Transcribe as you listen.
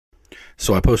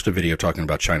So I posted a video talking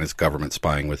about China's government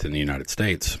spying within the United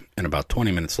States, and about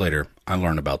 20 minutes later, I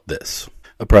learned about this.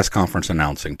 A press conference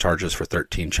announcing charges for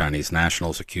 13 Chinese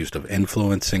nationals accused of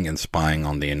influencing and spying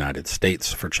on the United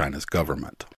States for China's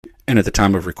government. And at the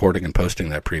time of recording and posting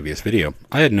that previous video,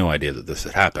 I had no idea that this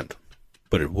had happened.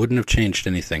 But it wouldn't have changed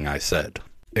anything I said,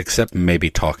 except maybe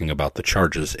talking about the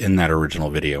charges in that original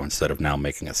video instead of now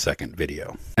making a second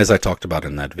video. As I talked about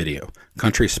in that video,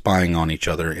 countries spying on each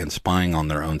other and spying on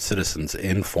their own citizens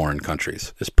in foreign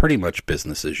countries is pretty much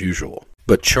business as usual.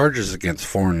 But charges against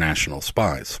foreign national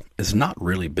spies is not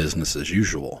really business as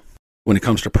usual. When it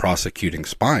comes to prosecuting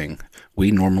spying,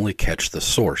 we normally catch the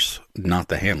source, not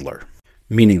the handler.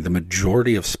 Meaning the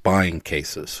majority of spying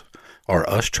cases are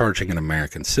us charging an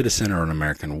American citizen or an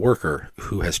American worker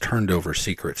who has turned over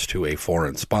secrets to a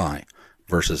foreign spy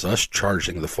versus us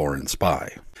charging the foreign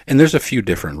spy. And there's a few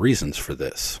different reasons for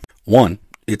this. One,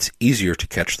 it's easier to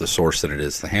catch the source than it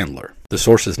is the handler. The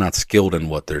source is not skilled in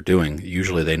what they're doing.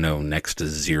 Usually they know next to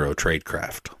zero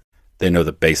tradecraft. They know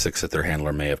the basics that their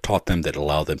handler may have taught them that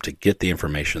allow them to get the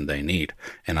information they need.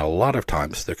 And a lot of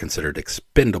times they're considered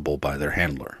expendable by their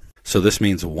handler. So this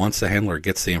means once the handler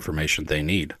gets the information they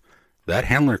need, that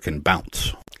handler can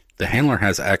bounce. The handler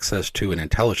has access to an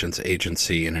intelligence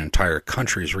agency and an entire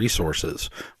country's resources,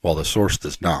 while the source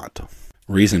does not.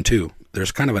 Reason 2,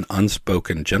 there's kind of an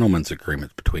unspoken gentleman's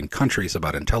agreement between countries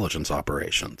about intelligence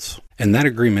operations. And that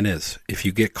agreement is, if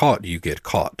you get caught, you get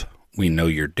caught. We know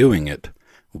you're doing it,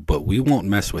 but we won't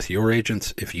mess with your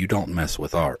agents if you don't mess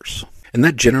with ours. And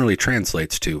that generally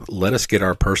translates to, let us get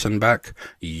our person back,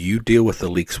 you deal with the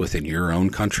leaks within your own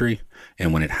country,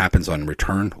 and when it happens on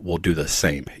return, we'll do the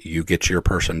same. You get your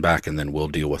person back, and then we'll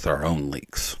deal with our own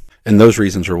leaks. And those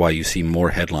reasons are why you see more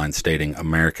headlines stating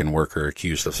American worker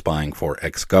accused of spying for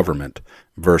ex-government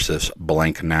versus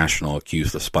blank national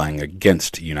accused of spying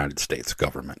against United States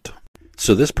government.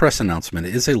 So this press announcement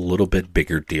is a little bit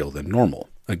bigger deal than normal.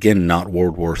 Again, not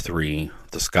World War III,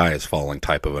 the sky is falling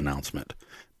type of announcement.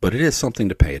 But it is something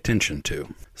to pay attention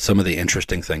to. Some of the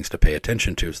interesting things to pay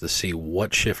attention to is to see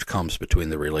what shift comes between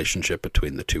the relationship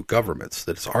between the two governments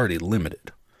that is already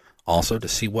limited. Also to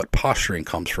see what posturing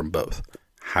comes from both.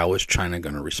 How is China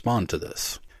going to respond to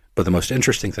this? But the most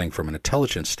interesting thing from an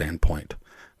intelligence standpoint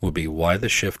would be why the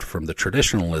shift from the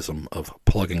traditionalism of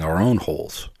plugging our own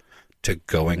holes to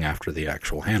going after the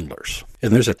actual handlers.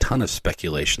 And there's a ton of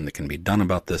speculation that can be done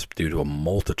about this due to a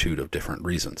multitude of different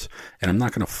reasons. And I'm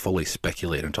not going to fully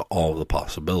speculate into all of the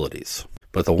possibilities.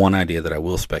 But the one idea that I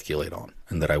will speculate on,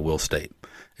 and that I will state,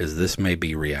 is this may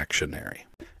be reactionary.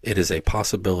 It is a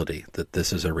possibility that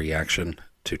this is a reaction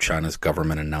to China's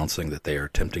government announcing that they are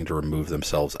attempting to remove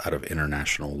themselves out of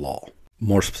international law.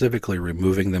 More specifically,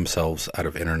 removing themselves out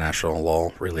of international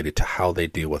law related to how they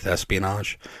deal with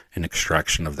espionage and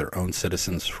extraction of their own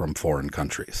citizens from foreign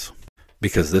countries.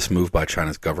 Because this move by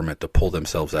China's government to pull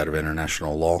themselves out of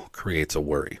international law creates a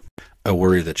worry. A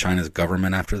worry that China's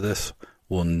government after this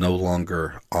will no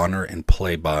longer honor and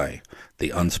play by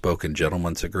the unspoken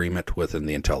gentleman's agreement within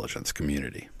the intelligence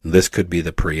community. This could be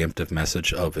the preemptive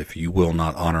message of, if you will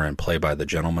not honor and play by the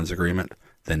gentleman's agreement,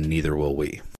 then neither will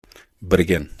we. But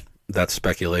again, that's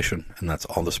speculation, and that's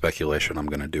all the speculation I'm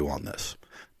going to do on this.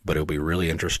 But it'll be really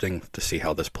interesting to see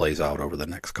how this plays out over the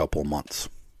next couple of months.